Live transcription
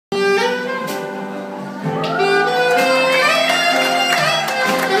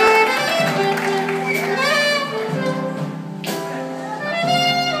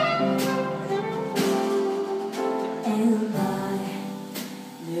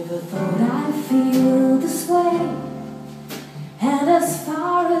never thought I'd feel this way. And as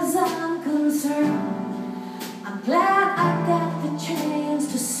far as I'm concerned, I'm glad I got the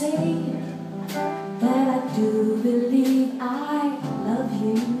chance to say that I do believe I love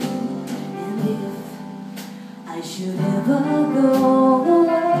you. And if I should ever go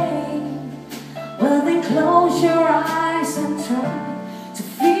away, well then close your eyes and try to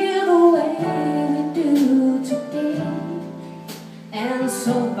feel the way we do today. And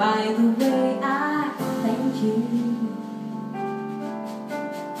so by the way, I thank you.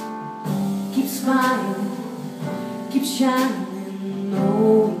 Keep smiling, keep shining,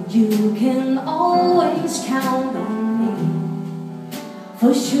 knowing you can always count on me.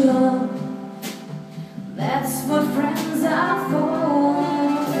 For sure, that's what friends are for.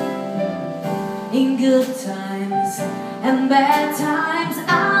 In good times and bad times,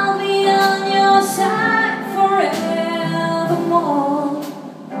 I'll be on your side forevermore.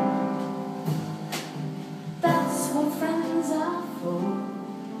 That's what friends are for.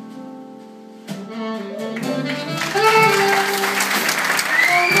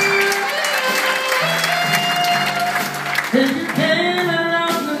 If you came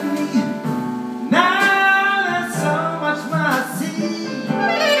around with me, now there's so much more I see.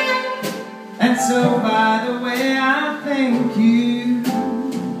 And so by the way, I thank you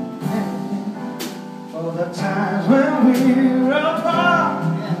for the times when we were apart.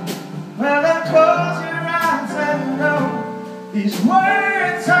 Well, then close your eyes and know these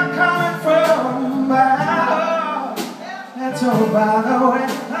words are coming from my heart. And so by the way,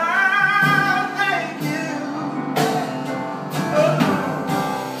 I thank you.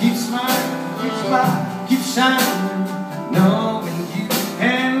 Keep smiling, keep shining, knowing you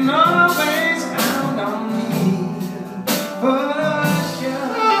can always count on me. For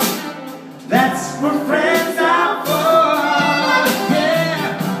sure, that's what friends are for.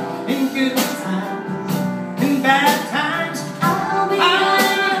 Yeah, in good times, in bad times, I'll be on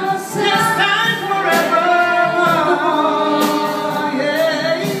your side. This time forever.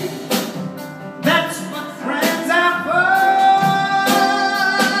 Yeah, that's what friends are for.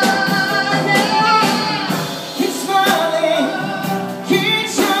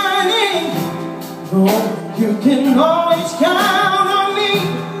 Oh, you can always count on me,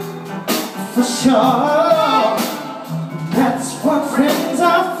 for sure. That's what friends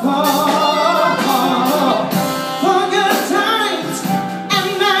are for.